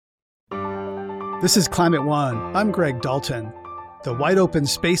This is Climate One. I'm Greg Dalton. The wide-open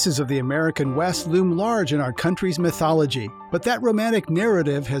spaces of the American West loom large in our country's mythology, but that romantic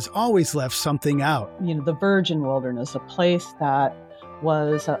narrative has always left something out. The virgin wilderness, a place that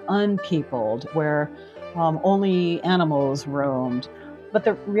was unpeopled, where only animals roamed. But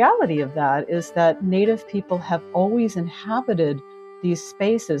the reality of that is that Native people have always inhabited these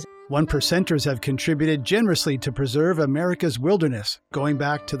spaces. One percenters have contributed generously to preserve America's wilderness, going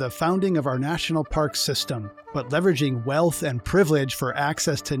back to the founding of our national park system. But leveraging wealth and privilege for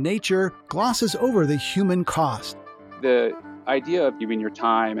access to nature glosses over the human cost. The idea of giving your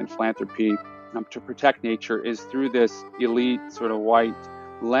time and philanthropy to protect nature is through this elite sort of white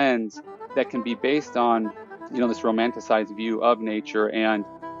lens that can be based on, this romanticized view of nature. And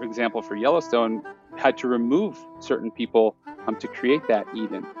for example, for Yellowstone, had to remove certain people to create that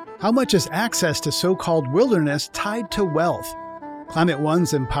Eden. How much is access to so-called wilderness tied to wealth? Climate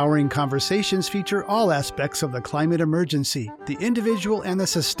One's empowering conversations feature all aspects of the climate emergency, the individual and the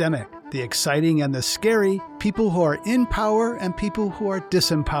systemic, the exciting and the scary, people who are in power and people who are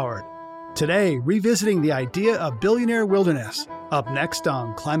disempowered. Today, revisiting the idea of billionaire wilderness. Up next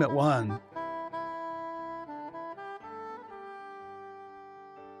on Climate One.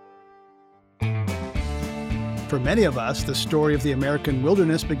 For many of us, the story of the American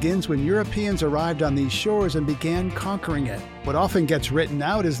wilderness begins when Europeans arrived on these shores and began conquering it. What often gets written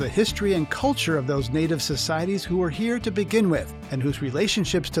out is the history and culture of those native societies who were here to begin with, and whose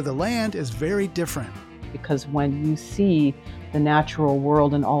relationships to the land is very different. Because when you see the natural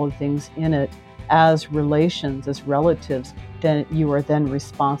world and all the things in it as relations, as relatives, then you are then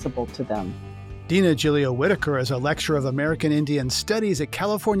responsible to them. Dina Gilio Whitaker is a lecturer of American Indian Studies at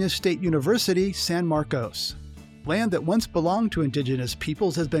California State University, San Marcos. Land that once belonged to indigenous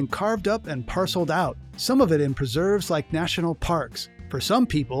peoples has been carved up and parceled out, some of it in preserves like national parks. For some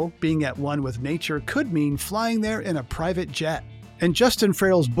people, being at one with nature could mean flying there in a private jet. In Justin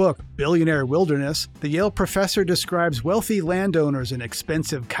Farrell's book, Billionaire Wilderness, the Yale professor describes wealthy landowners in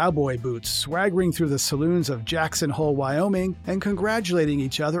expensive cowboy boots swaggering through the saloons of Jackson Hole, Wyoming, and congratulating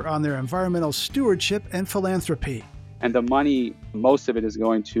each other on their environmental stewardship and philanthropy. And the money, most of it is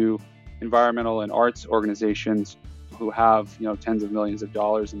going to environmental and arts organizations who have, tens of millions of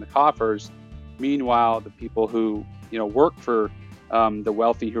dollars in the coffers. Meanwhile, the people who, work for the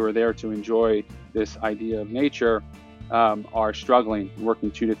wealthy who are there to enjoy this idea of nature are struggling, working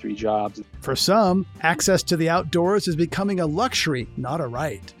 2 to 3 jobs. For some, access to the outdoors is becoming a luxury, not a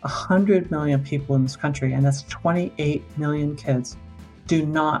right. 100 million people in this country, and that's 28 million kids, do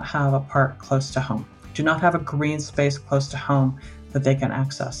not have a park close to home, do not have a green space close to home that they can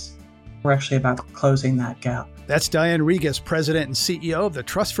access. We're actually about closing that gap. That's Diane Regas, President and CEO of the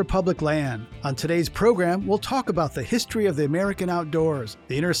Trust for Public Land. On today's program, we'll talk about the history of the American outdoors,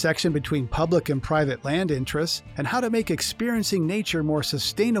 the intersection between public and private land interests, and how to make experiencing nature more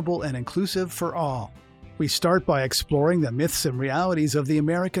sustainable and inclusive for all. We start by exploring the myths and realities of the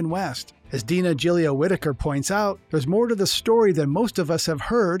American West. As Dina Gilio Whitaker points out, there's more to the story than most of us have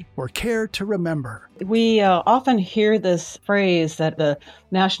heard or care to remember. We often hear this phrase that the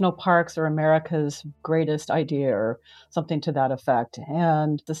national parks are America's greatest idea or something to that effect.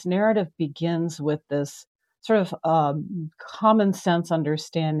 And this narrative begins with this sort of common sense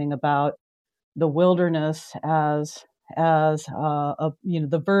understanding about the wilderness as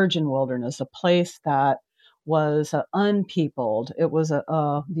the virgin wilderness, a place that was unpeopled. It was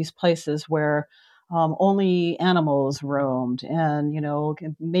these places where only animals roamed, and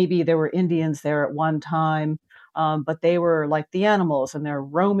maybe there were Indians there at one time, but they were like the animals, and they're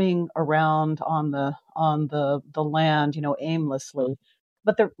roaming around on the land, aimlessly.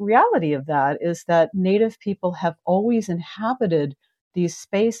 But the reality of that is that Native people have always inhabited these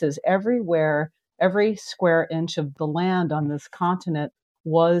spaces everywhere. Every square inch of the land on this continent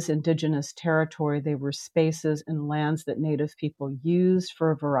was indigenous territory. They were spaces and lands that Native people used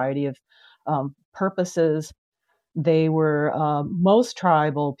for a variety of purposes. They were, most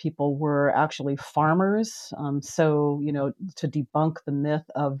tribal people were actually farmers. So, to debunk the myth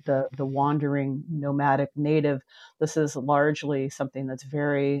of the wandering nomadic native, this is largely something that's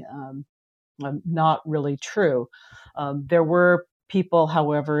very not really true. There were people,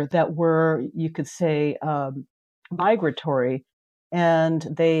 however, that were, you could say, migratory, and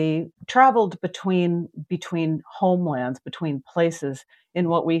they traveled between homelands, between places in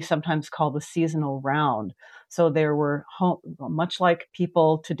what we sometimes call the seasonal round. So there were much like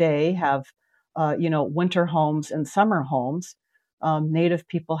people today have, winter homes and summer homes. Native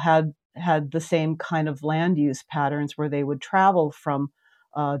people had the same kind of land use patterns where they would travel from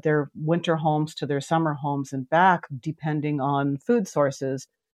their winter homes to their summer homes and back, depending on food sources.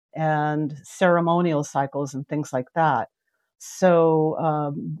 and ceremonial cycles and things like that.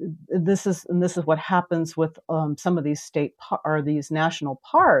 So this is what happens with some of these or these national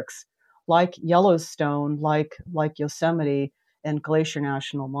parks, like Yellowstone, like Yosemite and Glacier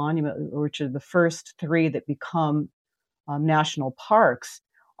National Monument, which are the first three that become national parks.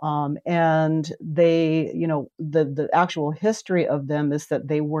 And they, the actual history of them is that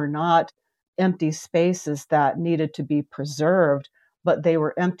they were not empty spaces that needed to be preserved, but they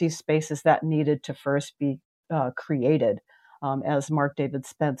were empty spaces that needed to first be created, as Mark David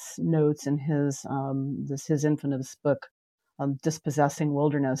Spence notes in his infamous book, Dispossessing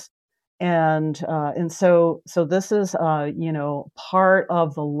Wilderness. And so this is part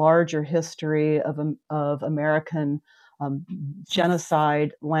of the larger history of American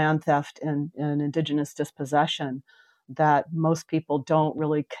genocide, land theft, and indigenous dispossession that most people don't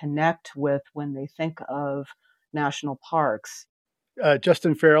really connect with when they think of national parks.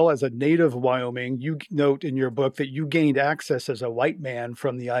 Justin Farrell, as a native of Wyoming, you note in your book that you gained access as a white man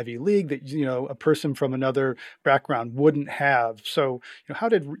from the Ivy League that a person from another background wouldn't have. So, how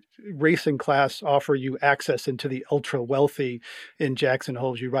did race and class offer you access into the ultra wealthy in Jackson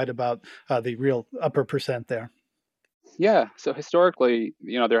Hole? You write about the real upper percent there. Yeah. So historically,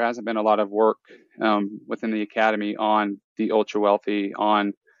 there hasn't been a lot of work within the academy on the ultra wealthy,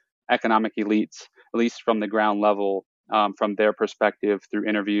 on economic elites, at least from the ground level, from their perspective through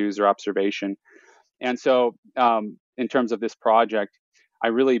interviews or observation. And so, in terms of this project, I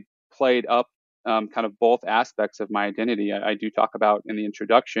really played up kind of both aspects of my identity. I do talk about in the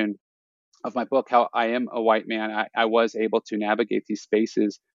introduction of my book how I am a white man. I was able to navigate these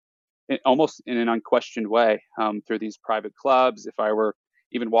spaces almost in an unquestioned way through these private clubs. If I were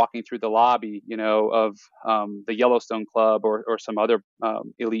even walking through the lobby, of the Yellowstone Club or some other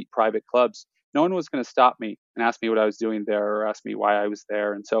elite private clubs, no one was going to stop me and ask me what I was doing there or ask me why I was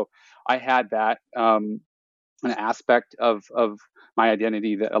there. And so I had that an aspect of my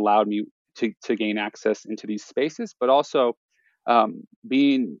identity that allowed me to gain access into these spaces, but also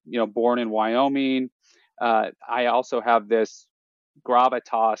being born in Wyoming, I also have this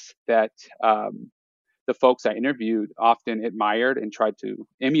gravitas that the folks I interviewed often admired and tried to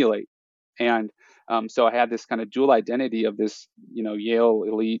emulate. And so I had this kind of dual identity of this, Yale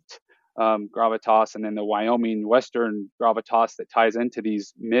elite gravitas, and then the Wyoming Western gravitas that ties into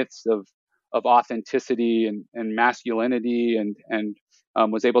these myths of authenticity and masculinity, and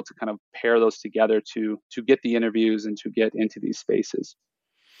was able to kind of pair those together to get the interviews and to get into these spaces.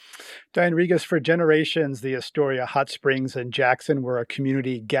 Diane Regas, for generations, the Astoria Hot Springs and Jackson were a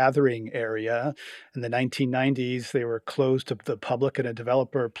community gathering area. In the 1990s, they were closed to the public, and a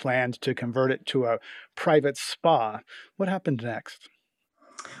developer planned to convert it to a private spa. What happened next?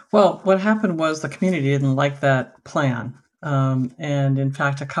 Well, what happened was the community didn't like that plan. And in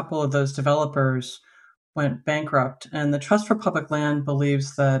fact, a couple of those developers went bankrupt. And the Trust for Public Land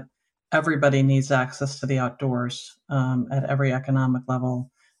believes that everybody needs access to the outdoors at every economic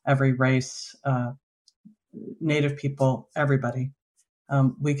level, every race, Native people, everybody.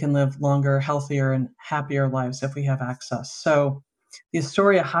 We can live longer, healthier, and happier lives if we have access. So the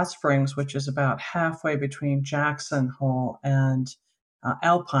Astoria Hot Springs, which is about halfway between Jackson Hole and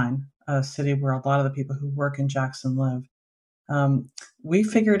Alpine, a city where a lot of the people who work in Jackson live, we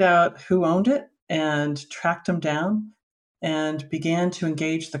figured out who owned it and tracked them down and began to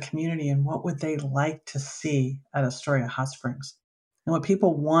engage the community in what would they like to see at Astoria Hot Springs. And what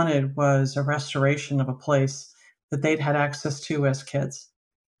people wanted was a restoration of a place that they'd had access to as kids.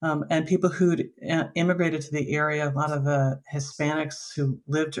 And people who'd immigrated to the area, a lot of the Hispanics who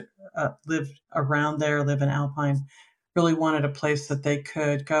lived around there, live in Alpine, really wanted a place that they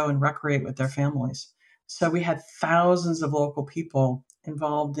could go and recreate with their families. So we had thousands of local people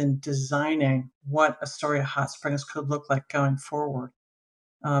involved in designing what Astoria Hot Springs could look like going forward.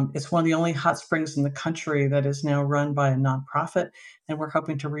 It's one of the only hot springs in the country that is now run by a nonprofit, and we're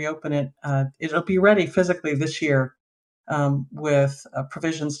hoping to reopen it. It'll be ready physically this year with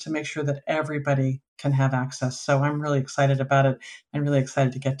provisions to make sure that everybody can have access. So I'm really excited about it and really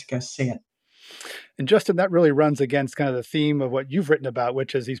excited to get to go see it. And Justin, that really runs against kind of the theme of what you've written about,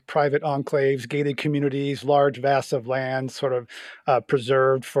 which is these private enclaves, gated communities, large vast of land, sort of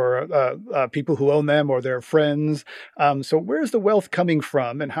preserved for people who own them or their friends. So where's the wealth coming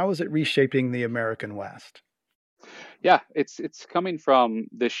from, and how is it reshaping the American West? Yeah, it's coming from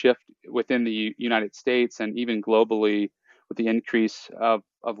the shift within the United States and even globally with the increase of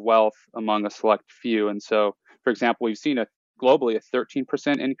wealth among a select few. And so, for example, we've seen globally a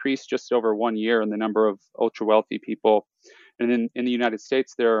 13% increase just over 1 year in the number of ultra wealthy people. And in the United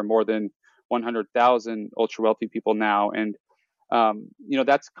States, there are more than 100,000 ultra wealthy people now. And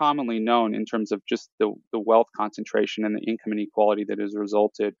That's commonly known in terms of just the wealth concentration and the income inequality that has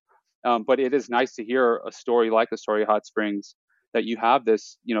resulted. But it is nice to hear a story like Astoria Hot Springs, that you have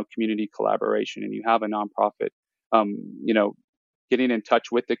this, community collaboration, and you have a nonprofit, um, you know, getting in touch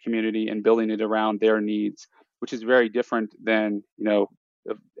with the community and building it around their needs, which is very different than,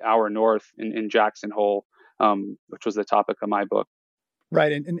 our north in Jackson Hole, which was the topic of my book.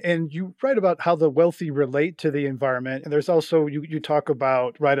 Right, and you write about how the wealthy relate to the environment, and there's also you talk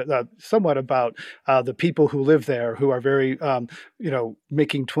about somewhat about the people who live there who are very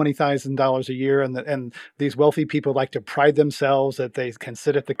making $20,000 a year, and these wealthy people like to pride themselves that they can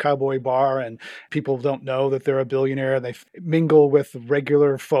sit at the cowboy bar, and people don't know that they're a billionaire, and they mingle with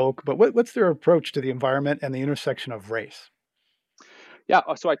regular folk. But what's their approach to the environment and the intersection of race? Yeah,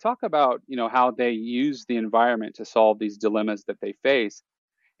 so I talk about, how they use the environment to solve these dilemmas that they face.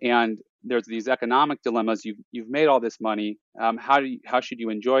 And there's these economic dilemmas. You've made all this money. How should you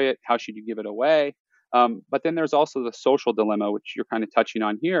enjoy it? How should you give it away? But then there's also the social dilemma, which you're kind of touching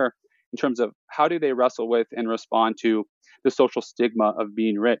on here, in terms of how do they wrestle with and respond to the social stigma of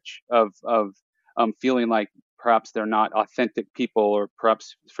being rich, of feeling like perhaps they're not authentic people, or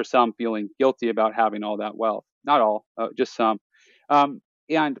perhaps for some feeling guilty about having all that wealth. Not all, just some.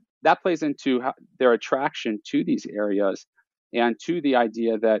 And that plays into their attraction to these areas, and to the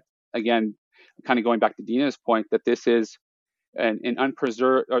idea that, again, kind of going back to Dina's point, that this is an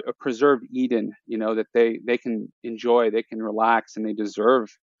unpreserved, a preserved Eden, that they can enjoy, they can relax, and they deserve,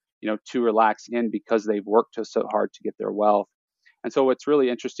 to relax in, because they've worked so hard to get their wealth. And so what's really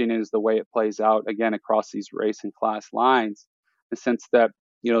interesting is the way it plays out, again, across these race and class lines, in the sense that,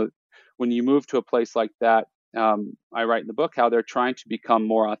 when you move to a place like that, I write in the book how they're trying to become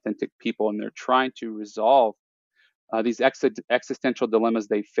more authentic people, and they're trying to resolve these existential dilemmas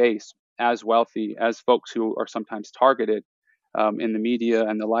they face as wealthy, as folks who are sometimes targeted in the media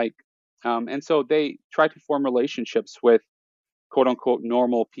and the like. And so they try to form relationships with quote unquote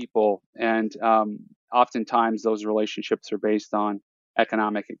normal people. And oftentimes those relationships are based on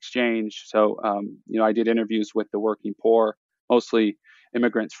economic exchange. So, I did interviews with the working poor, mostly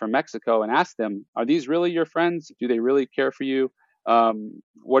immigrants from Mexico, and asked them, are these really your friends? Do they really care for you?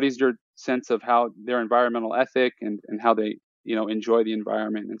 What is your sense of how their environmental ethic and how they, enjoy the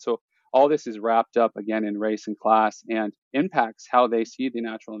environment? And so all this is wrapped up again in race and class, and impacts how they see the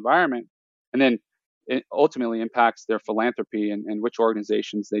natural environment. And then it ultimately impacts their philanthropy, and which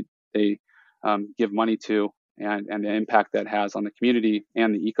organizations they give money to, and the impact that has on the community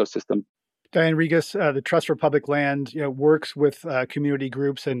and the ecosystem. Diane Regas, the Trust for Public Land, works with community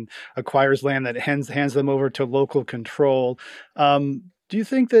groups and acquires land that hands them over to local control. Do you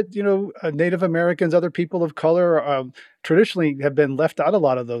think that Native Americans, other people of color, traditionally have been left out a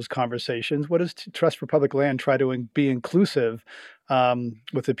lot of those conversations? What does Trust for Public Land try to be inclusive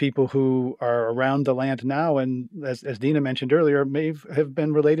with the people who are around the land now, and as Dina mentioned earlier, may have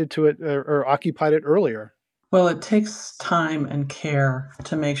been related to it or occupied it earlier? Well, it takes time and care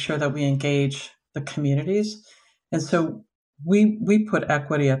to make sure that we engage the communities. And so we put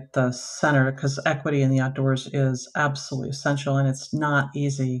equity at the center, because equity in the outdoors is absolutely essential, and it's not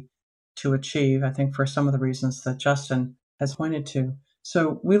easy to achieve, I think, for some of the reasons that Justin has pointed to.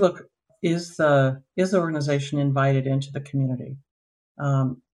 So we look, is the organization invited into the community?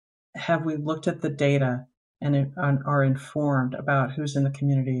 Have we looked at the data and are informed about who's in the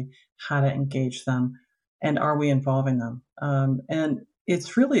community, how to engage them, and are we involving them? And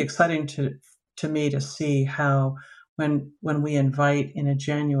it's really exciting to me to see how when we invite in a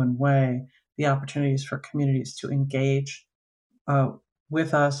genuine way the opportunities for communities to engage uh,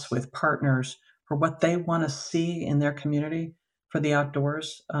 with us, with partners, for what they want to see in their community for the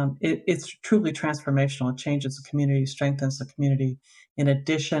outdoors. It's truly transformational. It changes the community, strengthens the community, in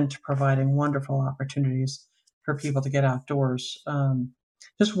addition to providing wonderful opportunities for people to get outdoors.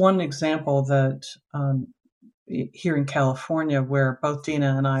 Just one example that here in California, where both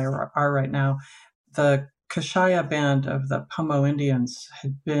Dina and I are right now, the Kashaya band of the Pomo Indians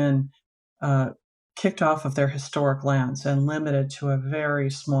had been kicked off of their historic lands and limited to a very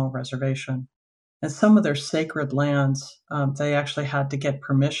small reservation. And some of their sacred lands, they actually had to get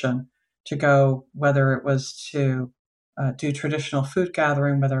permission to go, whether it was to do traditional food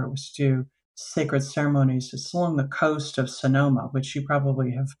gathering, whether it was to do sacred ceremonies. It's along the coast of Sonoma, which you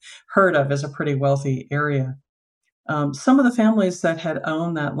probably have heard of as a pretty wealthy area. Some of the families that had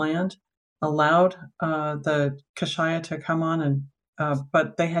owned that land allowed the Kashaya to come on,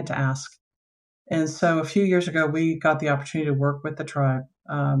 but they had to ask. And so a few years ago, we got the opportunity to work with the tribe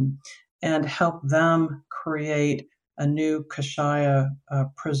and help them create a new Kashaya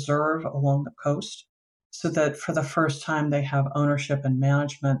preserve along the coast. so that for the first time they have ownership and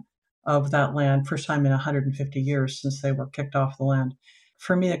management of that land, first time in 150 years since they were kicked off the land.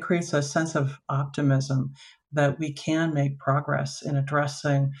 For me, it creates a sense of optimism that we can make progress in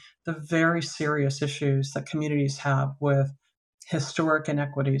addressing the very serious issues that communities have with historic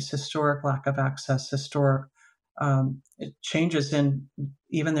inequities, historic lack of access, historic changes in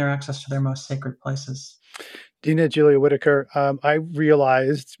even their access to their most sacred places. Dina Julia Whitaker, I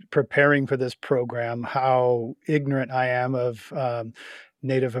realized preparing for this program how ignorant I am of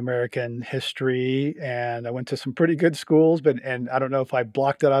Native American history, and I went to some pretty good schools, and I don't know if I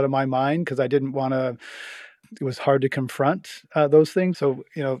blocked it out of my mind because I didn't want to. It was hard to confront those things. So,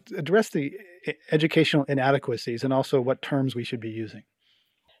 address the educational inadequacies and also what terms we should be using.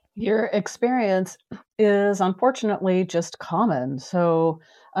 Your experience is unfortunately just common. So,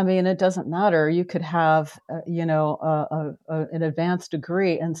 I mean, it doesn't matter. You could have, an advanced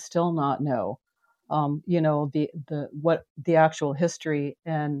degree and still not know, the what the actual history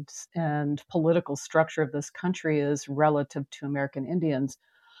and political structure of this country is relative to American Indians,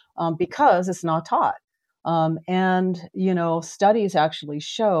 because it's not taught. Studies actually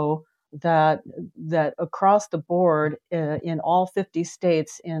show that across the board, in all 50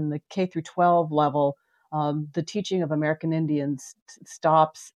 states in the K through 12 level, the teaching of American Indians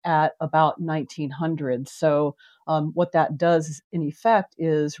stops at about 1900. So what that does in effect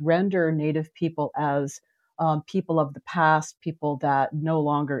is render Native people as people of the past, people that no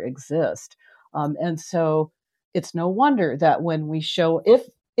longer exist. And so it's no wonder that when we show,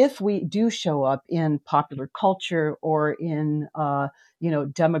 if we do show up in popular culture or in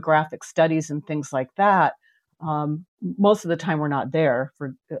demographic studies and things like that, most of the time we're not there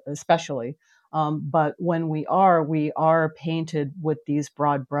for especially. But when we are painted with these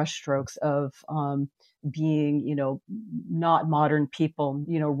broad brushstrokes of being, not modern people,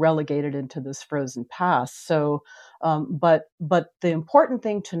 relegated into this frozen past. So, but the important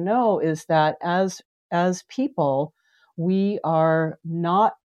thing to know is that as people, we are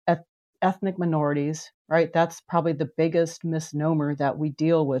not ethnic minorities, right? That's probably the biggest misnomer that we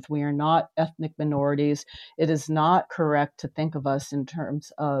deal with. We are not ethnic minorities. It is not correct to think of us in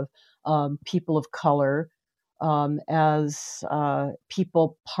terms of people of color, as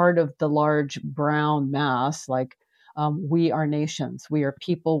people part of the large brown mass. Like, we are nations. We are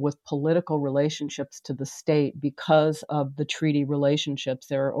people with political relationships to the state because of the treaty relationships.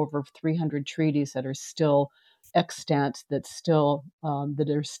 There are over 300 treaties that are still extant, that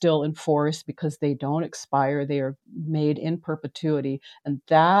are still in force because they don't expire. They are made in perpetuity, and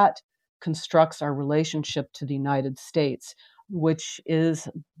that constructs our relationship to the United States, which is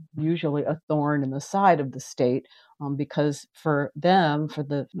usually a thorn in the side of the state, because for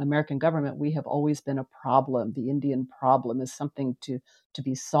the American government, we have always been a problem. The Indian problem is something to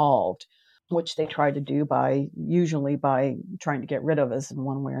be solved, which they try to do usually by trying to get rid of us in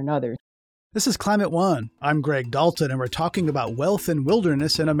one way or another. This is Climate One. I'm Greg Dalton, and we're talking about wealth and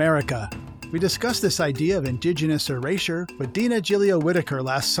wilderness in America. We discussed this idea of indigenous erasure with Dina Julia Whitaker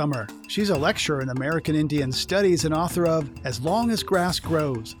last summer. She's a lecturer in American Indian Studies and author of As Long as Grass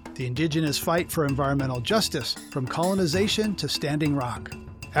Grows, The Indigenous Fight for Environmental Justice, From Colonization to Standing Rock.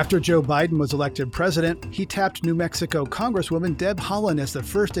 After Joe Biden was elected president, he tapped New Mexico Congresswoman Deb Haaland as the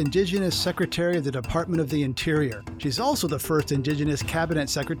first Indigenous Secretary of the Department of the Interior. She's also the first Indigenous Cabinet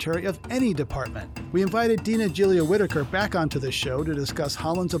Secretary of any department. We invited Dina Julia Whitaker back onto the show to discuss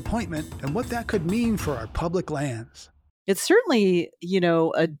Haaland's appointment and what that could mean for our public lands. It's certainly,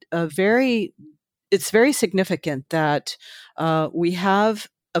 it's very significant that we have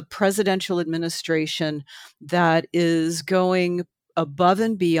a presidential administration that is going above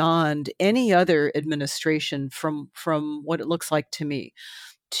and beyond any other administration from what it looks like to me,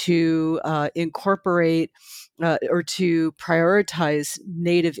 to incorporate or to prioritize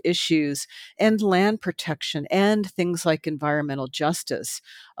Native issues and land protection and things like environmental justice.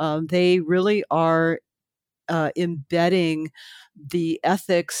 They really are embedding the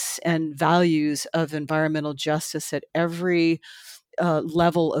ethics and values of environmental justice at every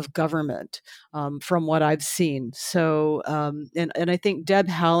level of government, from what I've seen. So, and I think Deb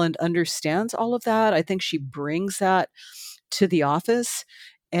Haaland understands all of that. I think she brings that to the office,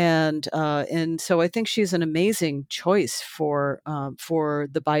 and so I think she's an amazing choice for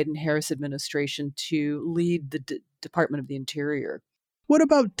the Biden-Harris administration to lead the Department of the Interior. What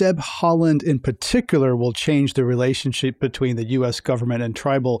about Deb Haaland in particular will change the relationship between the U.S. government and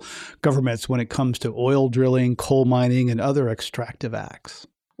tribal governments when it comes to oil drilling, coal mining, and other extractive acts?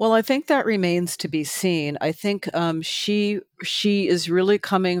 Well, I think that remains to be seen. I think she is really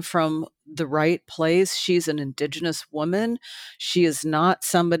coming from the right place. She's an Indigenous woman. She is not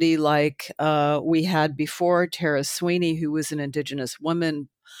somebody like we had before, Tara Sweeney, who was an Indigenous woman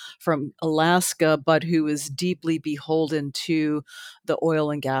from Alaska, but who is deeply beholden to the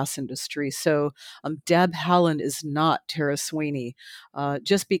oil and gas industry. So Deb Haaland is not Tara Sweeney.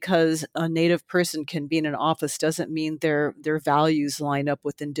 Just because a Native person can be in an office doesn't mean their values line up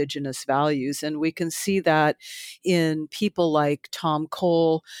with Indigenous values. And we can see that in people like Tom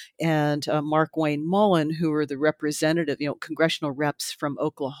Cole and Mark Wayne Mullen, who are the representative, congressional reps from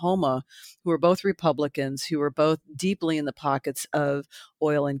Oklahoma, who are both Republicans, who are both deeply in the pockets of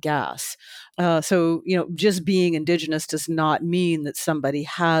oil and gas. So, just being Indigenous does not mean that somebody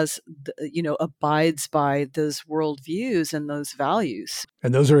abides by those worldviews and those values.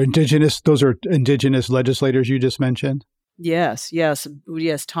 And those are indigenous legislators you just mentioned? Yes.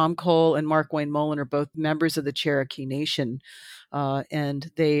 Tom Cole and Mark Wayne Mullen are both members of the Cherokee Nation,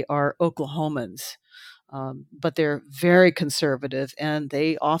 and they are Oklahomans. But they're very conservative, and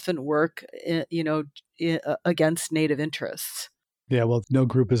they often work, against Native interests. Yeah, well, no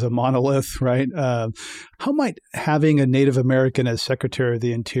group is a monolith, right? How might having a Native American as Secretary of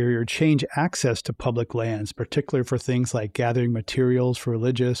the Interior change access to public lands, particularly for things like gathering materials for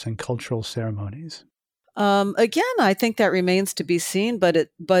religious and cultural ceremonies? Again, I think that remains to be seen, but it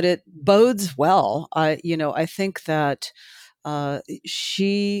bodes well. I think that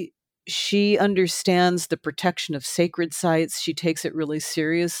she understands the protection of sacred sites. She takes it really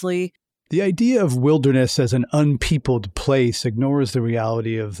seriously. The idea of wilderness as an unpeopled place ignores the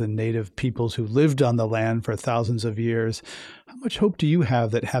reality of the native peoples who lived on the land for thousands of years. How much hope do you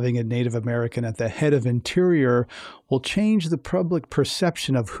have that having a Native American at the head of Interior will change the public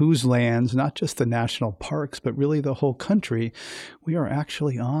perception of whose lands, not just the national parks, but really the whole country, we are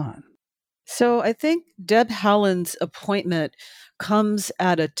actually on? So I think Deb Haaland's appointment comes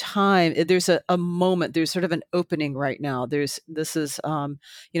at a time. There's a moment. There's sort of an opening right now. We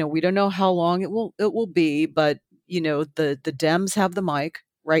don't know how long it will be, but the Dems have the mic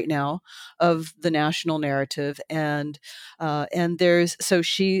right now of the national narrative, and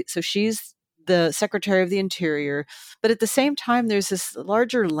she's the Secretary of the Interior, but at the same time, there's this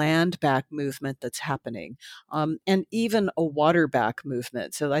larger land back movement that's happening, and even a water back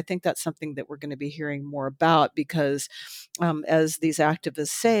movement. So I think that's something that we're going to be hearing more about because, as these activists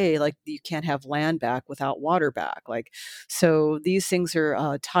say, like you can't have land back without water back. So these things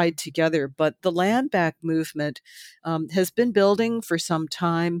are tied together. But the land back movement has been building for some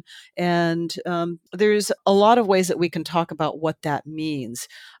time, and there's a lot of ways that we can talk about what that means.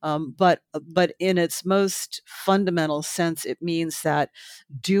 But in its most fundamental sense, it means that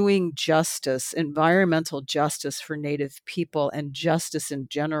doing justice, environmental justice for Native people and justice in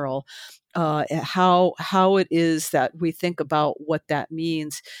general, how it is that we think about what that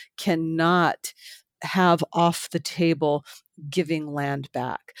means cannot have off the table giving land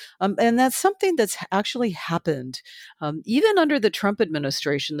back. And that's something that's actually happened. Even under the Trump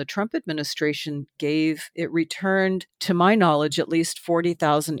administration returned, to my knowledge, at least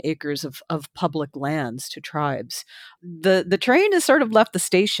 40,000 acres of public lands to tribes. The train has sort of left the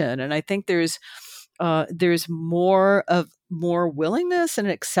station, and I think there's more willingness and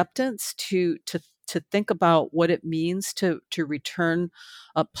acceptance to think about what it means to return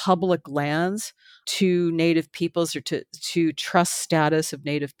public lands to Native peoples, or to trust status of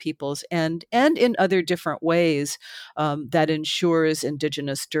Native peoples, and in other different ways that ensures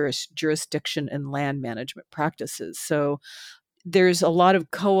Indigenous jurisdiction and land management practices. So there's a lot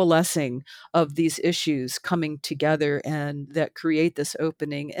of coalescing of these issues coming together, and that create this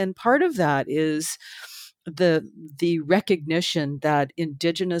opening. And part of that is the recognition that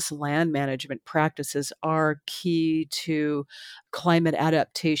Indigenous land management practices are key to climate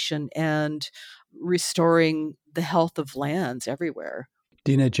adaptation and restoring the health of lands everywhere.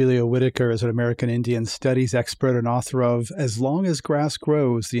 Dina Gilio-Whitaker is an American Indian Studies expert and author of As Long as Grass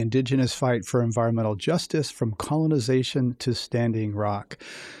Grows, The Indigenous Fight for Environmental Justice from Colonization to Standing Rock.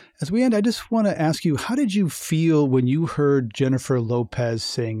 As we end, I just want to ask you, how did you feel when you heard Jennifer Lopez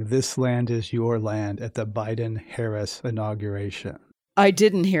sing This Land Is Your Land at the Biden-Harris inauguration? I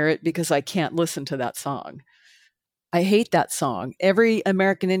didn't hear it because I can't listen to that song. I hate that song. Every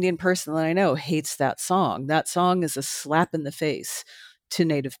American Indian person that I know hates that song. That song is a slap in the face to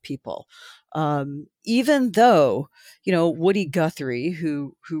Native people. Even though, Woody Guthrie,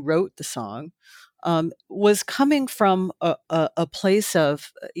 who wrote the song, was coming from a place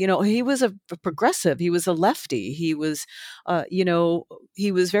of, he was a progressive, he was a lefty, he was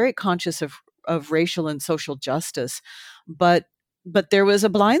very conscious of racial and social justice, but there was a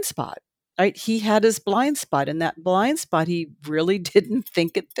blind spot. right? He had his blind spot, and that blind spot, he really didn't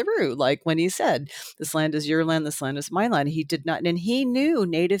think it through. Like when he said, this land is your land, this land is my land. He did not, and he knew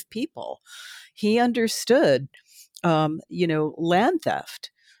Native people. He understood, land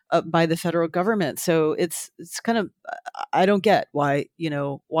theft by the federal government. So it's kind of, I don't get why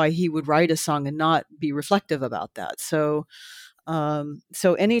he would write a song and not be reflective about that. So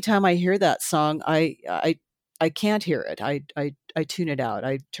anytime I hear that song, I can't hear it. I tune it out.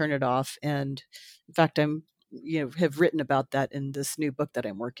 I turn it off. And in fact, have written about that in this new book that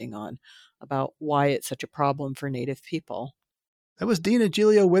I'm working on about why it's such a problem for Native people. That was Dean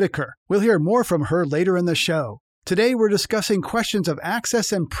Agelio Whitaker. We'll hear more from her later in the show. Today, we're discussing questions of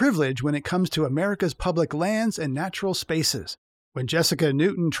access and privilege when it comes to America's public lands and natural spaces. When Jessica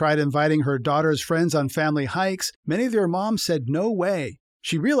Newton tried inviting her daughter's friends on family hikes, many of their moms said no way.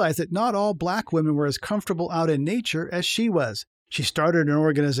 She realized that not all Black women were as comfortable out in nature as she was. She started an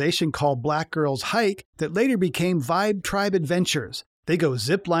organization called Black Girls Hike that later became Vibe Tribe Adventures. They go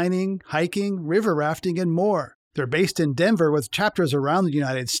ziplining, hiking, river rafting, and more. They're based in Denver with chapters around the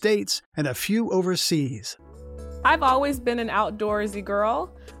United States and a few overseas. I've always been an outdoorsy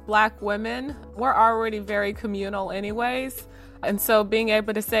girl. Black women, we're already very communal anyways. And so being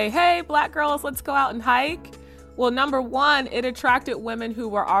able to say, hey, Black girls, let's go out and hike. Well, number one, it attracted women who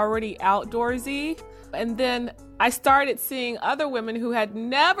were already outdoorsy. And then I started seeing other women who had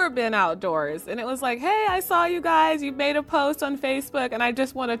never been outdoors. And it was like, hey, I saw you guys. You made a post on Facebook and I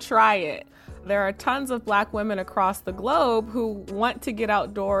just want to try it. There are tons of Black women across the globe who want to get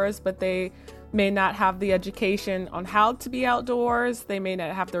outdoors, but they may not have the education on how to be outdoors. They may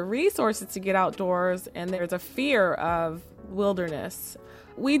not have the resources to get outdoors, and there's a fear of wilderness.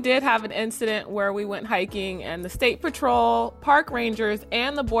 We did have an incident where we went hiking and the state patrol, park rangers,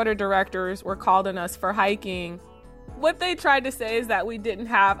 and the border directors were called on us for hiking. What they tried to say is that we didn't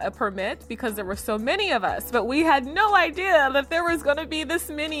have a permit because there were so many of us, but we had no idea that there was going to be this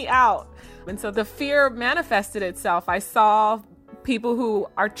many out. And so the fear manifested itself. I saw people who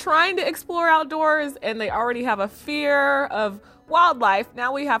are trying to explore outdoors and they already have a fear of wildlife.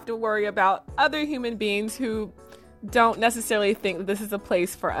 Now we have to worry about other human beings who don't necessarily think that this is a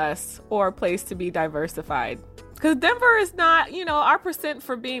place for us or a place to be diversified. Because Denver is not, our percent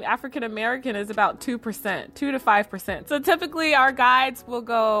for being African American is about 2%, 2 to 5%. So typically our guides will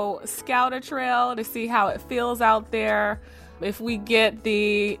go scout a trail to see how it feels out there. If we get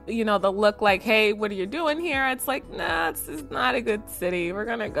the look like, hey, what are you doing here? It's like, nah, this is not a good city. We're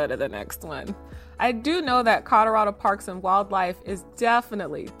going to go to the next one. I do know that Colorado Parks and Wildlife is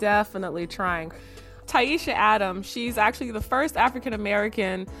definitely trying. Taisha Adams, she's actually the first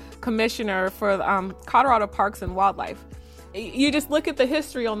African-American commissioner for Colorado Parks and Wildlife. You just look at the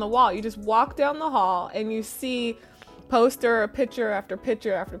history on the wall. You just walk down the hall and you see poster, picture after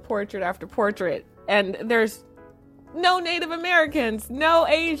picture after portrait after portrait. And there's no Native Americans, no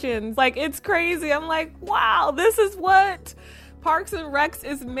Asians. Like, it's crazy. I'm like, wow, this is what Parks and Recs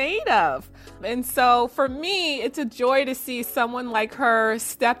is made of. And so for me, it's a joy to see someone like her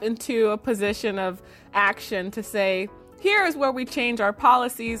step into a position of action to say, here's where we change our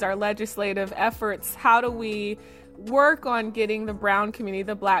policies, our legislative efforts. How do we work on getting the brown community,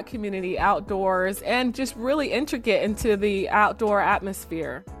 the Black community outdoors and just really integrate into the outdoor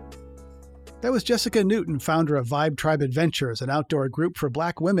atmosphere? That was Jessica Newton, founder of Vibe Tribe Adventures, an outdoor group for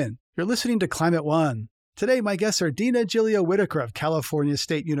Black women. You're listening to Climate One. Today, my guests are Dean Agelio Whitaker of California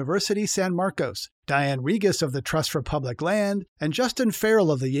State University, San Marcos, Diane Regas of the Trust for Public Land, and Justin Farrell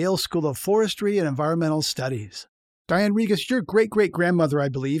of the Yale School of Forestry and Environmental Studies. Diane Regas, your great-great-grandmother, I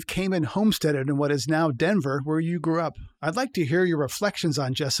believe, came and homesteaded in what is now Denver, where you grew up. I'd like to hear your reflections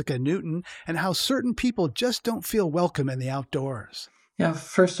on Jessica Newton and how certain people just don't feel welcome in the outdoors. Yeah,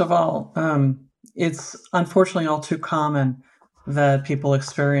 first of all, it's unfortunately all too common that people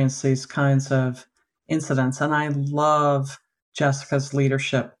experience these kinds of incidents. And I love Jessica's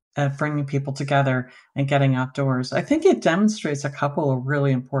leadership at bringing people together and getting outdoors. I think it demonstrates a couple of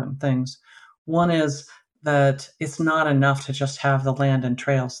really important things. One is that it's not enough to just have the land and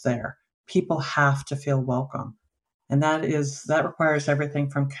trails there. People have to feel welcome. And that requires everything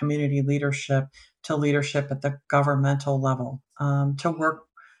from community leadership to leadership at the governmental level, to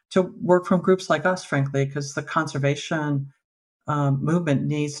work from groups like us, frankly, because the conservation movement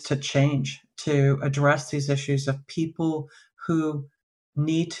needs to change to address these issues of people who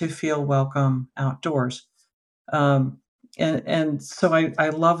need to feel welcome outdoors. And so I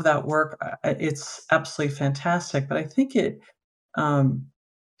love that work. It's absolutely fantastic. But I think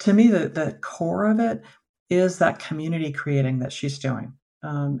to me, the core of it is that community creating that she's doing.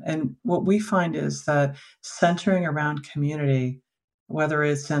 And what we find is that centering around community, whether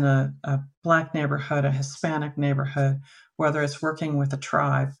it's in a Black neighborhood, a Hispanic neighborhood, whether it's working with a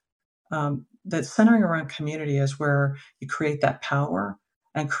tribe, that centering around community is where you create that power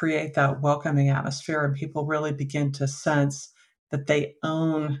and create that welcoming atmosphere, and people really begin to sense that they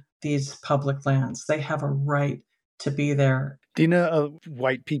own these public lands. They have a right to be there. Dina,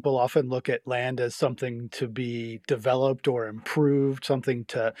 white people often look at land as something to be developed or improved, something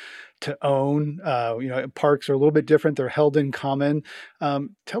to own. Parks are a little bit different; they're held in common.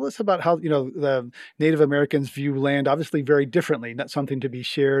 Tell us about how the Native Americans view land, obviously very differently. Not something to be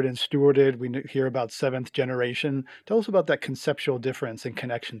shared and stewarded. We hear about seventh generation. Tell us about that conceptual difference and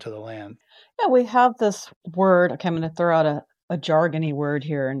connection to the land. Yeah, we have this word. Okay, I'm going to throw out a jargony word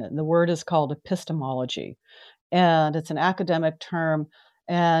here, and the word is called epistemology. And it's an academic term,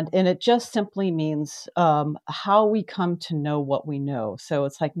 and it just simply means how we come to know what we know. So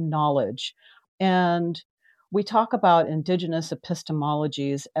it's like knowledge. And we talk about indigenous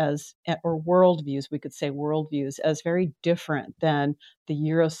epistemologies or worldviews, we could say worldviews, as very different than the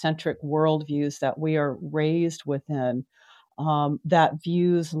Eurocentric worldviews that we are raised within, that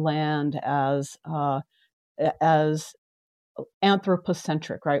views land as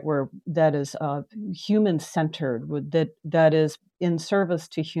anthropocentric, right? Where that is human centered, that is in service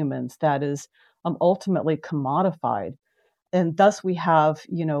to humans, that is ultimately commodified, and thus we have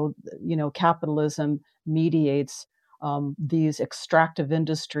capitalism mediates these extractive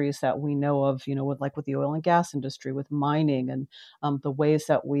industries that we know of, with the oil and gas industry, with mining, and the ways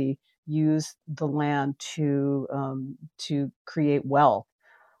that we use the land to create wealth.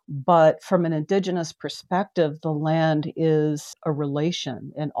 But from an indigenous perspective, the land is a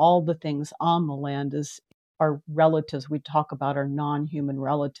relation, and all the things on the land are relatives. We talk about our non-human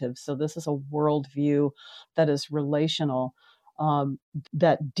relatives. So this is a worldview that is relational,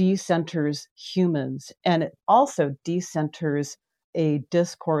 that decenters humans, and it also decenters a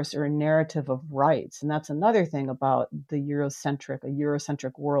discourse or a narrative of rights. And that's another thing about a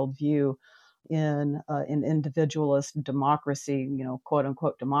Eurocentric worldview in individualist democracy, quote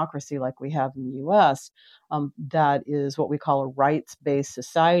unquote democracy like we have in the US, that is what we call a rights-based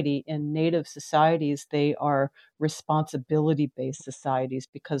society. In Native societies, they are responsibility-based societies,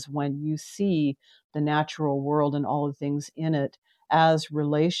 because when you see the natural world and all the things in it as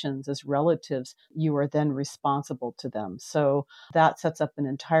relations, as relatives, you are then responsible to them. So that sets up an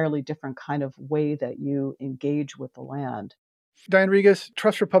entirely different kind of way that you engage with the land. Diane Regas,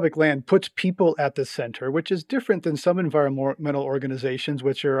 Trust for Public Land puts people at the center, which is different than some environmental organizations,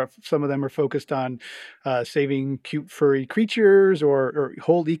 which some of them are focused on saving cute furry creatures or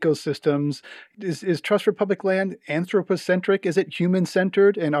whole ecosystems. Is Trust for Public Land anthropocentric? Is it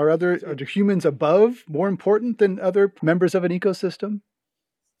human-centered? And are the humans above more important than other members of an ecosystem?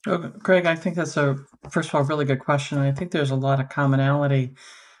 Oh, Greg, I think that's first of all, a really good question. I think there's a lot of commonality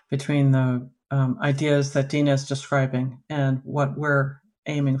between the ideas that Dina is describing and what we're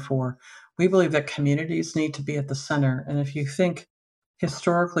aiming for. We believe that communities need to be at the center. And if you think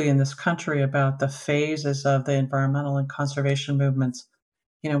historically in this country about the phases of the environmental and conservation movements,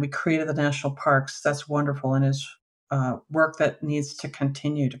 we created the national parks. That's wonderful, and is work that needs to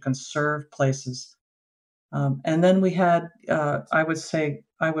continue to conserve places. And then we had, I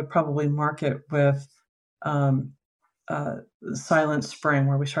would probably mark it with Silent Spring,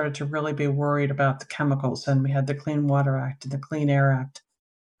 where we started to really be worried about the chemicals, and we had the Clean Water Act and the Clean Air Act,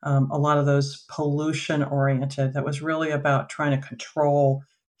 a lot of those pollution oriented, that was really about trying to control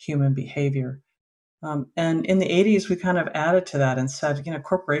human behavior. And in the 80s, we kind of added to that and said,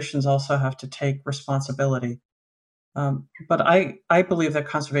 corporations also have to take responsibility. But I believe that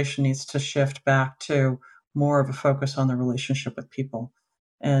conservation needs to shift back to more of a focus on the relationship with people.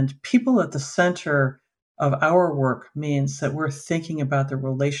 And people at the center of our work means that we're thinking about the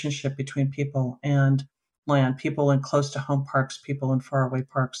relationship between people and land, people in close to home parks, people in faraway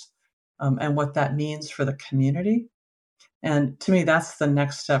parks, and what that means for the community. And to me, that's the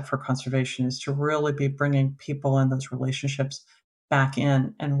next step for conservation, is to really be bringing people and those relationships back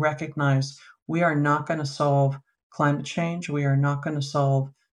in and recognize we are not going to solve climate change. We are not going to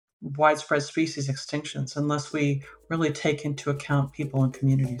solve widespread species extinctions unless we really take into account people and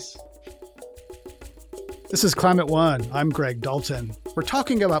communities. This is Climate One. I'm Greg Dalton. We're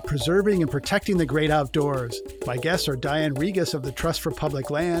talking about preserving and protecting the great outdoors. My guests are Diane Regas of the Trust for Public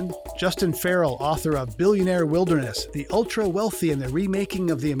Land, Justin Farrell, author of Billionaire Wilderness, The Ultra Wealthy and the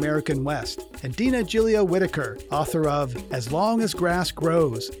Remaking of the American West, and Dina Gilio Whitaker, author of As Long as Grass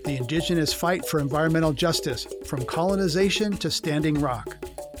Grows, The Indigenous Fight for Environmental Justice, From Colonization to Standing Rock.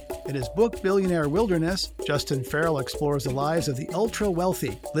 In his book, Billionaire Wilderness, Justin Farrell explores the lives of the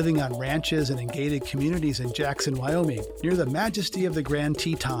ultra-wealthy living on ranches and in gated communities in Jackson, Wyoming, near the majesty of the Grand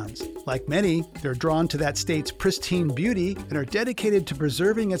Tetons. Like many, they're drawn to that state's pristine beauty and are dedicated to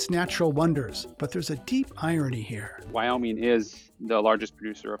preserving its natural wonders. But there's a deep irony here. Wyoming is the largest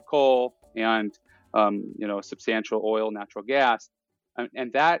producer of coal and substantial oil, natural gas,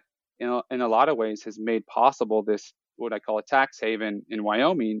 and that in a lot of ways has made possible this what I call a tax haven in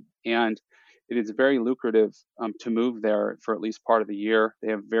Wyoming, and it is very lucrative to move there for at least part of the year.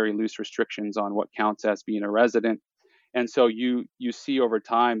 They have very loose restrictions on what counts as being a resident, and so you see over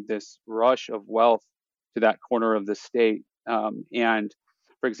time this rush of wealth to that corner of the state. And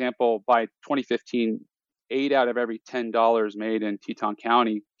for example, by 2015, 8 out of every $10 made in Teton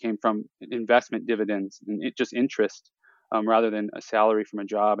County came from investment dividends and just interest rather than a salary from a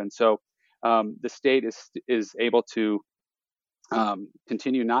job. And so the state is able to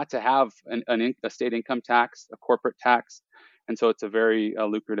continue not to have a state income tax, a corporate tax, and so it's a very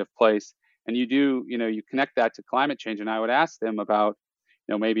lucrative place. And you connect that to climate change. And I would ask them about,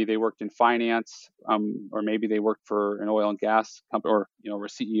 maybe they worked in finance, or maybe they worked for an oil and gas company, or were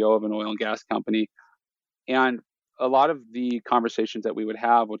CEO of an oil and gas company. And a lot of the conversations that we would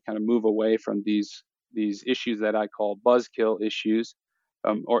have would kind of move away from these issues that I call buzzkill issues,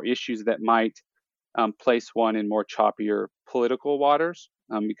 or issues that might place one in more choppier political waters,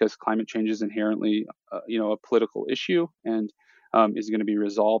 because climate change is inherently, a political issue and is going to be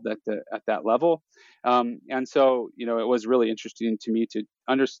resolved at that level. And so, it was really interesting to me to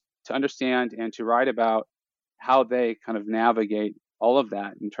understand and to write about how they kind of navigate all of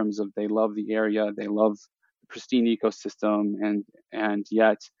that in terms of they love the area, they love the pristine ecosystem, and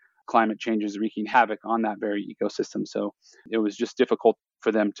yet climate change is wreaking havoc on that very ecosystem. So it was just difficult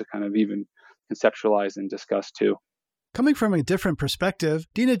for them to kind of even conceptualize and discuss too. Coming from a different perspective,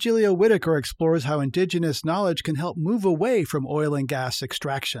 Dina Gilio Whitaker explores how indigenous knowledge can help move away from oil and gas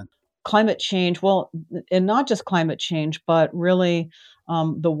extraction. Climate change, well, and not just climate change, but really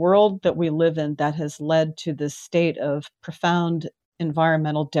the world that we live in that has led to this state of profound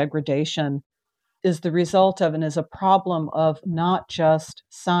environmental degradation is the result of and is a problem of not just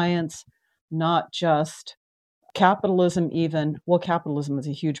science, not just capitalism even. Well, capitalism is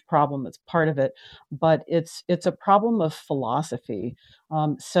a huge problem. It's part of it, but it's a problem of philosophy.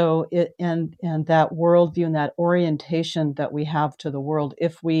 And that worldview and that orientation that we have to the world,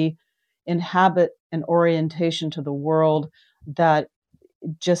 if we inhabit an orientation to the world that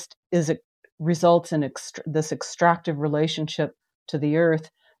just results in this extractive relationship to the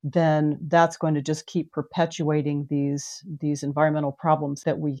earth, then that's going to just keep perpetuating these environmental problems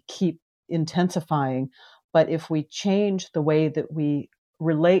that we keep intensifying. But if we change the way that we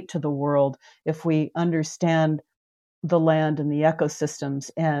relate to the world, if we understand the land and the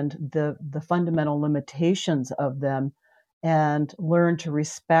ecosystems and the fundamental limitations of them, and learn to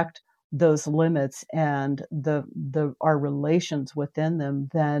respect those limits and our relations within them,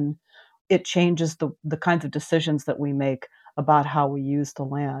 then it changes the kinds of decisions that we make about how we use the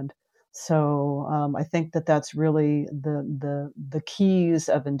land. So I think that's really the keys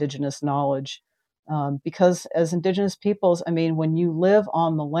of indigenous knowledge, because as indigenous peoples, I mean, when you live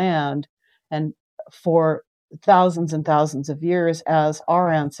on the land and for thousands and thousands of years, as our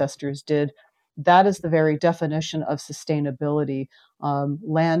ancestors did, that is the very definition of sustainability.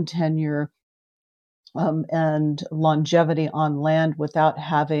 Land tenure and longevity on land without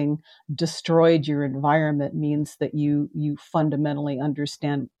having destroyed your environment means that you fundamentally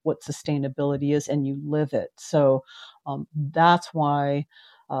understand what sustainability is and you live it. So that's why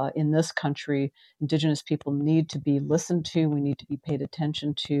in this country, indigenous people need to be listened to. We need to be paid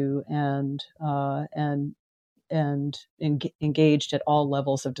attention to and engaged at all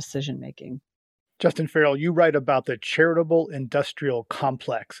levels of decision making. Justin Farrell, you write about the charitable industrial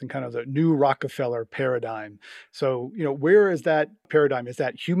complex and kind of the new Rockefeller paradigm. So, where is that paradigm? Is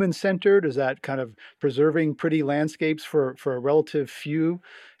that human-centered? Is that kind of preserving pretty landscapes for a relative few?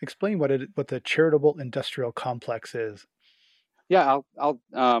 Explain what the charitable industrial complex is. Yeah, I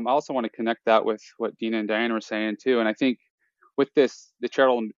also want to connect that with what Dina and Diana were saying too. And I think with the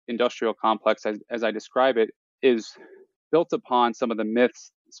charitable industrial complex, as I describe it, is built upon some of the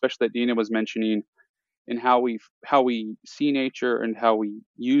myths, especially that Dina was mentioning, in how we see nature and how we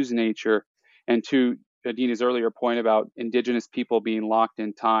use nature, and to Dina's earlier point about indigenous people being locked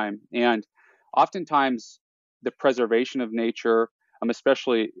in time. And oftentimes the preservation of nature,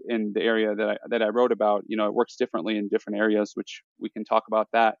 especially in the area that I wrote about, it works differently in different areas, which we can talk about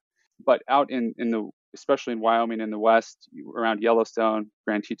that. But out in especially in Wyoming in the West, around Yellowstone,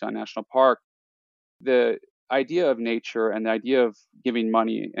 Grand Teton National Park, the idea of nature and the idea of giving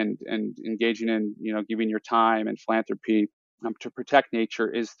money and engaging in, giving your time and philanthropy to protect nature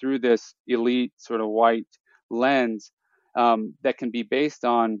is through this elite sort of white lens that can be based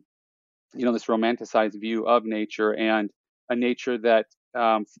on, this romanticized view of nature, and a nature that,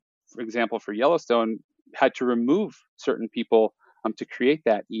 for example, for Yellowstone, had to remove certain people to create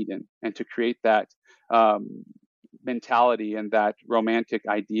that Eden and to create that mentality and that romantic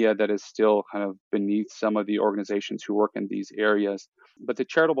idea that is still kind of beneath some of the organizations who work in these areas. But the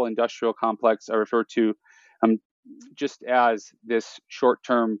charitable industrial complex I refer to just as this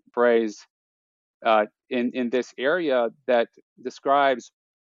short-term phrase in this area that describes,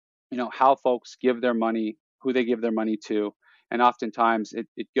 how folks give their money, who they give their money to, and oftentimes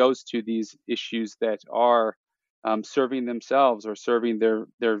it goes to these issues that are serving themselves or serving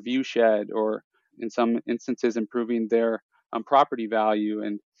their view shed, or in some instances improving their property value.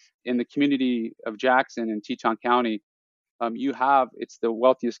 And in the community of Jackson in Teton County, it's the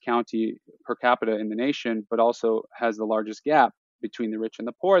wealthiest county per capita in the nation, but also has the largest gap between the rich and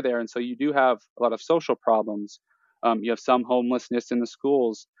the poor there. And so you do have a lot of social problems. You have some homelessness in the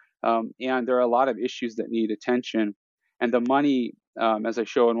schools, and there are a lot of issues that need attention. And the money, as I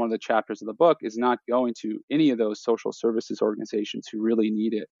show in one of the chapters of the book, is not going to any of those social services organizations who really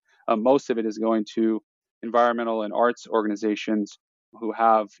need it. Most of it is going to environmental and arts organizations who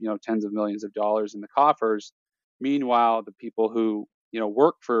have, tens of millions of dollars in the coffers. Meanwhile, the people who,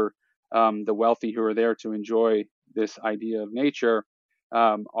 work for the wealthy who are there to enjoy this idea of nature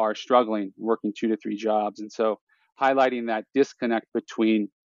are struggling, working 2 to 3 jobs. And so highlighting that disconnect between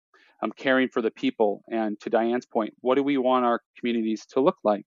caring for the people and, to Diane's point, what do we want our communities to look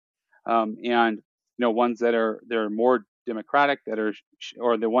like? And ones that they're more democratic,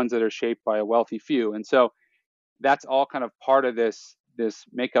 or the ones that are shaped by a wealthy few. And so that's all kind of part of this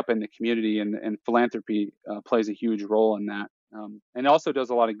makeup in the community, and philanthropy plays a huge role in that. And also does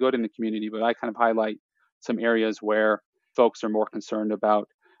a lot of good in the community, but I kind of highlight some areas where folks are more concerned about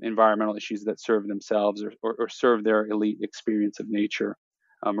environmental issues that serve themselves or serve their elite experience of nature,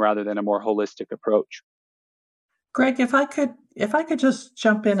 rather than a more holistic approach. Greg, if I could just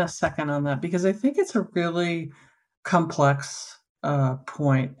jump in a second on that, because I think it's a really complex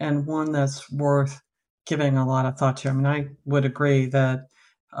point, and one that's worth giving a lot of thought to. I mean, I would agree that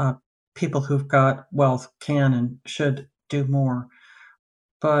people who've got wealth can and should do more,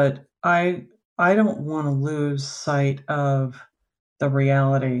 but I don't want to lose sight of the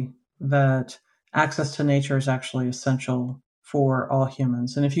reality that access to nature is actually essential for all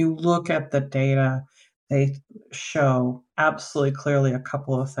humans. And if you look at the data, they show absolutely clearly a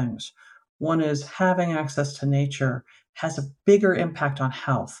couple of things. One is having access to nature has a bigger impact on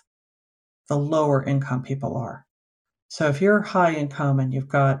health the lower income people are. So if you're high income and you've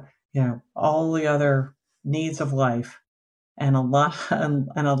got, all the other needs of life and a lot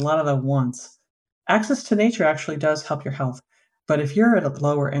of the wants, access to nature actually does help your health. But if you're at a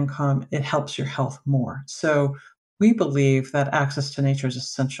lower income, it helps your health more. So we believe that access to nature is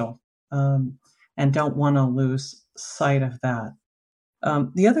essential, and don't want to lose sight of that.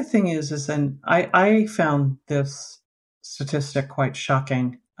 The other thing is, and I found this statistic quite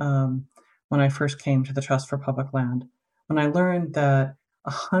shocking when I first came to the Trust for Public Land, when I learned that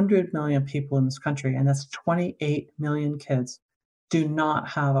 100 million people in this country, and that's 28 million kids, do not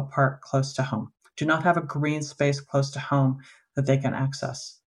have a park close to home, do not have a green space close to home that they can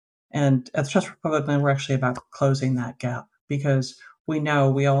access. And at the Trust for Public Land, we're actually about closing that gap, because we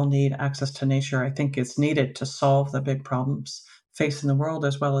know we all need access to nature. I think it's needed to solve the big problems facing the world,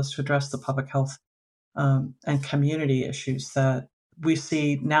 as well as to address the public health and community issues that we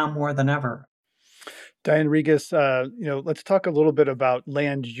see now more than ever. Diane Regas, let's talk a little bit about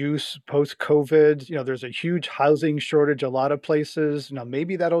land use post-COVID. There's a huge housing shortage a lot of places. Now,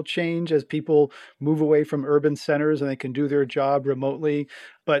 maybe that'll change as people move away from urban centers and they can do their job remotely.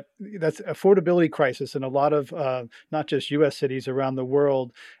 But that's affordability crisis in a lot of not just U.S. cities around the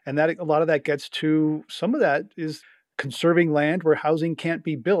world. And that a lot of that gets to, some of that is conserving land where housing can't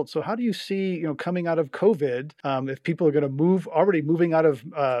be built. So how do you see, coming out of COVID, if people are going to moving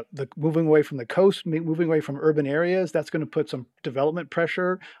away from the coast, moving away from urban areas, that's going to put some development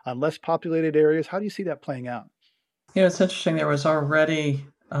pressure on less populated areas. How do you see that playing out? It's interesting. There was already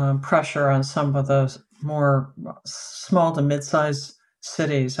pressure on some of those more small to mid-sized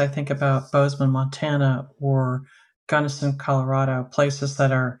cities. I think about Bozeman, Montana, or Gunnison, Colorado, places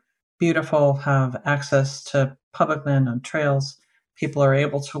that are beautiful, have access to public land on trails. People are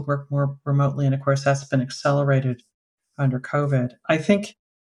able to work more remotely. And of course, that's been accelerated under COVID. I think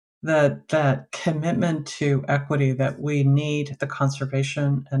that commitment to equity, that we need the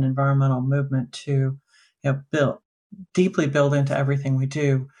conservation and environmental movement to deeply built into everything we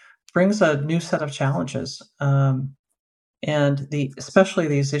do, brings a new set of challenges. And especially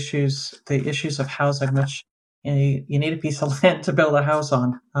these issues, the issues of housing, which you need a piece of land to build a house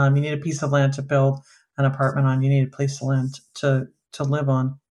on. You need a piece of land to build an apartment on. You need a piece of land to live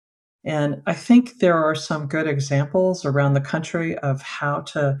on. And I think there are some good examples around the country of how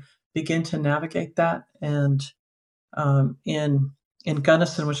to begin to navigate that. And in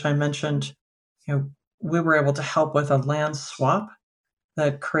Gunnison, which I mentioned, we were able to help with a land swap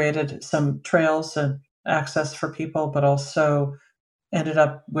that created some trails and access for people, but also ended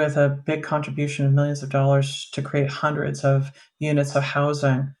up with a big contribution of millions of dollars to create hundreds of units of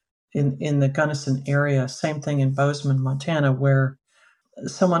housing in the Gunnison area. Same thing in Bozeman, Montana, where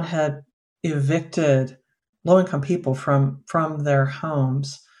someone had evicted low-income people from their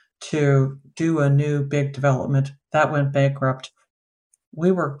homes to do a new big development that went bankrupt.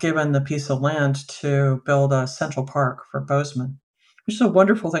 We were given the piece of land to build a central park for Bozeman, which is a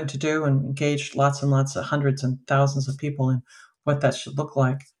wonderful thing to do and engage lots and lots of hundreds and thousands of people in what that should look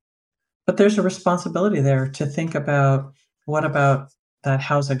like. But there's a responsibility there to think about what about that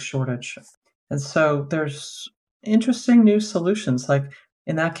housing shortage. And so there's interesting new solutions. Like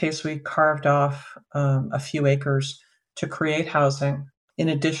in that case, we carved off a few acres to create housing in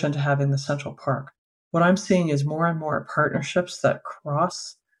addition to having the central park. What I'm seeing is more and more partnerships that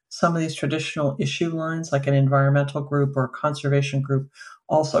cross some of these traditional issue lines, like an environmental group or a conservation group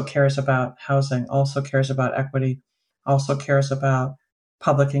also cares about housing, also cares about equity, also cares about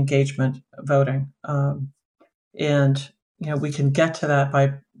public engagement voting. And we can get to that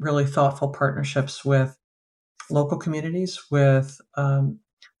by really thoughtful partnerships with local communities, with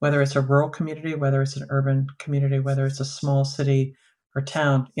whether it's a rural community, whether it's an urban community, whether it's a small city or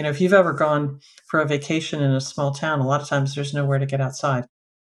town. If you've ever gone for a vacation in a small town, a lot of times there's nowhere to get outside.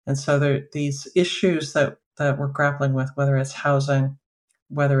 And so these issues that we're grappling with, whether it's housing,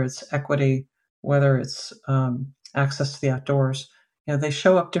 whether it's equity, whether it's access to the outdoors, they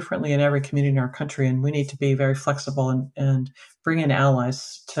show up differently in every community in our country, and we need to be very flexible and bring in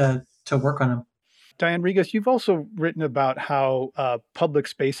allies to work on them. Diane Regas, you've also written about how public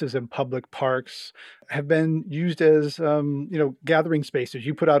spaces and public parks have been used as, gathering spaces.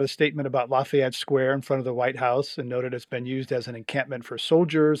 You put out a statement about Lafayette Square in front of the White House and noted it's been used as an encampment for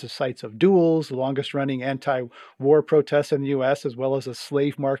soldiers, as sites of duels, the longest-running anti-war protests in the U.S., as well as a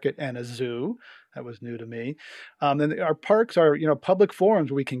slave market and a zoo. That was new to me. And our parks are, public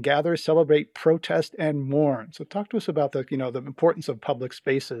forums where we can gather, celebrate, protest, and mourn. So talk to us about the importance of public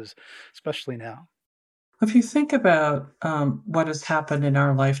spaces, especially now. If you think about what has happened in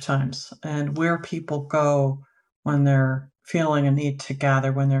our lifetimes and where people go when they're feeling a need to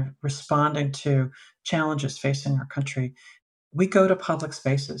gather, when they're responding to challenges facing our country, we go to public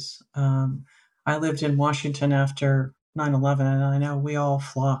spaces. I lived in Washington after 9/11, and I know we all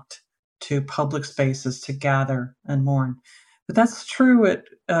flocked to public spaces to gather and mourn. But that's true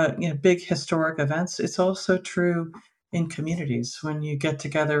at big historic events. It's also true in communities when you get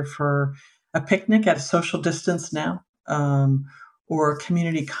together for a picnic at a social distance now, or a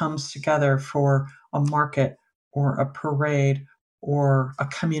community comes together for a market or a parade or a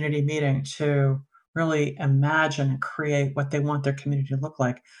community meeting to really imagine and create what they want their community to look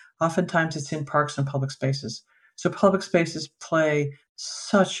like. Oftentimes it's in parks and public spaces. So public spaces play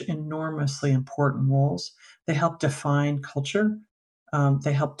such enormously important roles. They help define culture.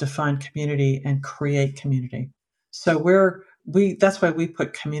 They help define community and create community. So that's why we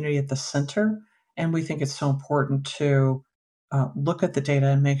put community at the center, and we think it's so important to look at the data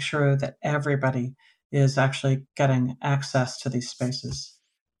and make sure that everybody is actually getting access to these spaces.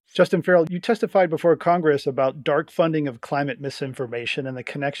 Justin Farrell, you testified before Congress about dark funding of climate misinformation and the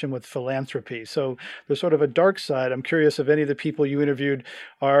connection with philanthropy. So there's sort of a dark side. I'm curious if any of the people you interviewed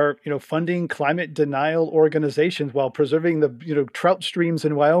are, funding climate denial organizations while preserving the, trout streams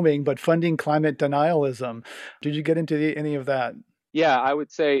in Wyoming, but funding climate denialism. Did you get into any of that? Yeah, I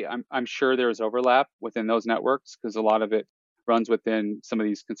would say I'm sure there's overlap within those networks because a lot of it runs within some of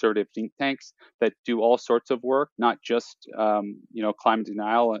these conservative think tanks that do all sorts of work, not just climate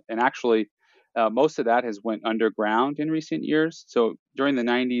denial. And actually, most of that has went underground in recent years. So during the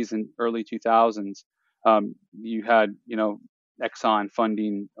 90s and early 2000s, you had Exxon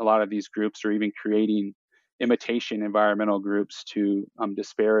funding a lot of these groups, or even creating imitation environmental groups to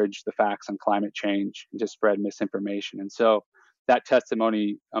disparage the facts on climate change and to spread misinformation. And so that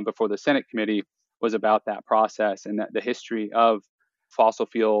testimony before the Senate committee was about that process and that the history of fossil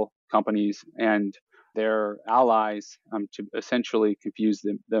fuel companies and their allies to essentially confuse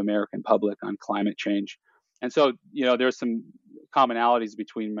the American public on climate change. And so, there's some commonalities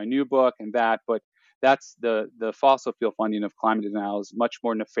between my new book and that, but that's the fossil fuel funding of climate denial is much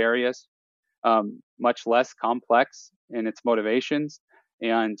more nefarious, much less complex in its motivations.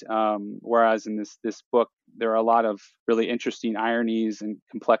 And whereas in this book, there are a lot of really interesting ironies and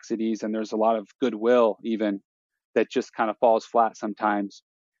complexities, and there's a lot of goodwill even that just kind of falls flat sometimes.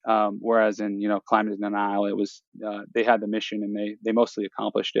 Whereas in climate denial, it was they had the mission and they mostly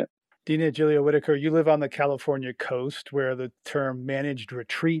accomplished it. Dina Julia Whitaker, you live on the California coast where the term managed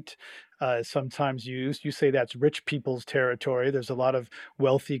retreat is sometimes used. You say that's rich people's territory. There's a lot of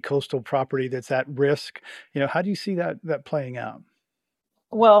wealthy coastal property that's at risk. How do you see that playing out?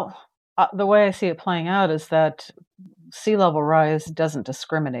 Well, the way I see it playing out is that sea level rise doesn't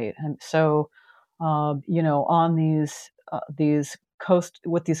discriminate. And so, on these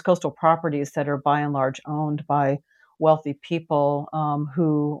coastal properties that are by and large owned by wealthy people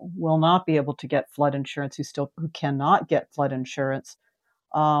who will not be able to get flood insurance, who cannot get flood insurance,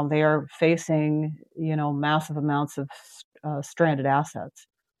 they are facing massive amounts of stranded assets,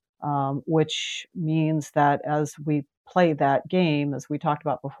 which means that as we play that game, as we talked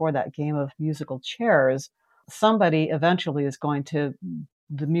about before, that game of musical chairs, somebody eventually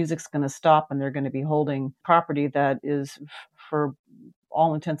the music's going to stop and they're going to be holding property that is, for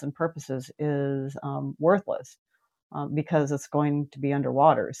all intents and purposes, is worthless because it's going to be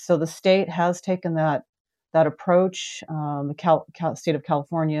underwater. So the state has taken that approach. The state of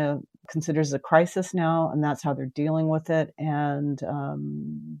California considers it a crisis now, and that's how they're dealing with it. And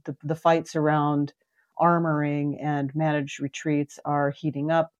the fights around armoring and managed retreats are heating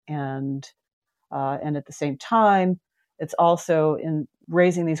up, and at the same time, it's also in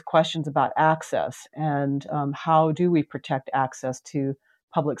raising these questions about access and how do we protect access to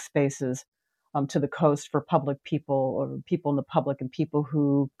public spaces, to the coast for public people or people in the public and people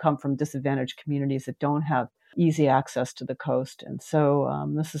who come from disadvantaged communities that don't have easy access to the coast. And so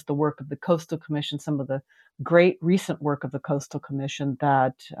this is the work of the Coastal Commission, some of the great recent work of the Coastal Commission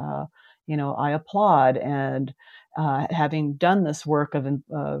that I applaud. And having done this work of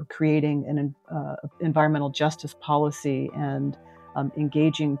creating an environmental justice policy and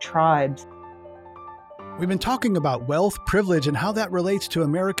engaging tribes. We've been talking about wealth, privilege, and how that relates to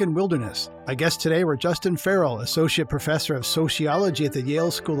American wilderness. My guests today were Justin Farrell, Associate Professor of Sociology at the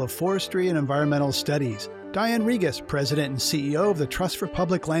Yale School of Forestry and Environmental Studies, Diane Regas, President and CEO of the Trust for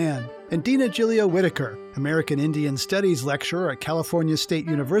Public Land, and Dina Julia Whitaker, American Indian Studies Lecturer at California State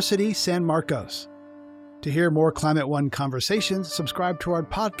University, San Marcos. To hear more Climate One conversations, subscribe to our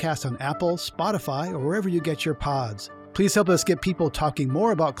podcast on Apple, Spotify, or wherever you get your pods. Please help us get people talking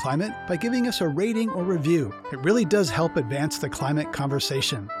more about climate by giving us a rating or review. It really does help advance the climate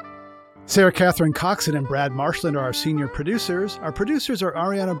conversation. Sarah Catherine Coxon and Brad Marshland are our senior producers. Our producers are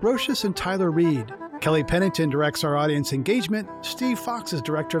Ariana Brocious and Tyler Reed. Kelly Pennington directs our audience engagement. Steve Fox is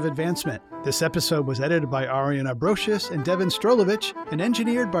Director of Advancement. This episode was edited by Ariana Brocious and Devin Strolovich and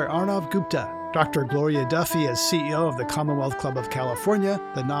engineered by Arnav Gupta. Dr. Gloria Duffy is CEO of the Commonwealth Club of California,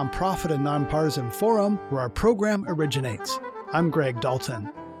 the nonprofit and nonpartisan forum where our program originates. I'm Greg Dalton.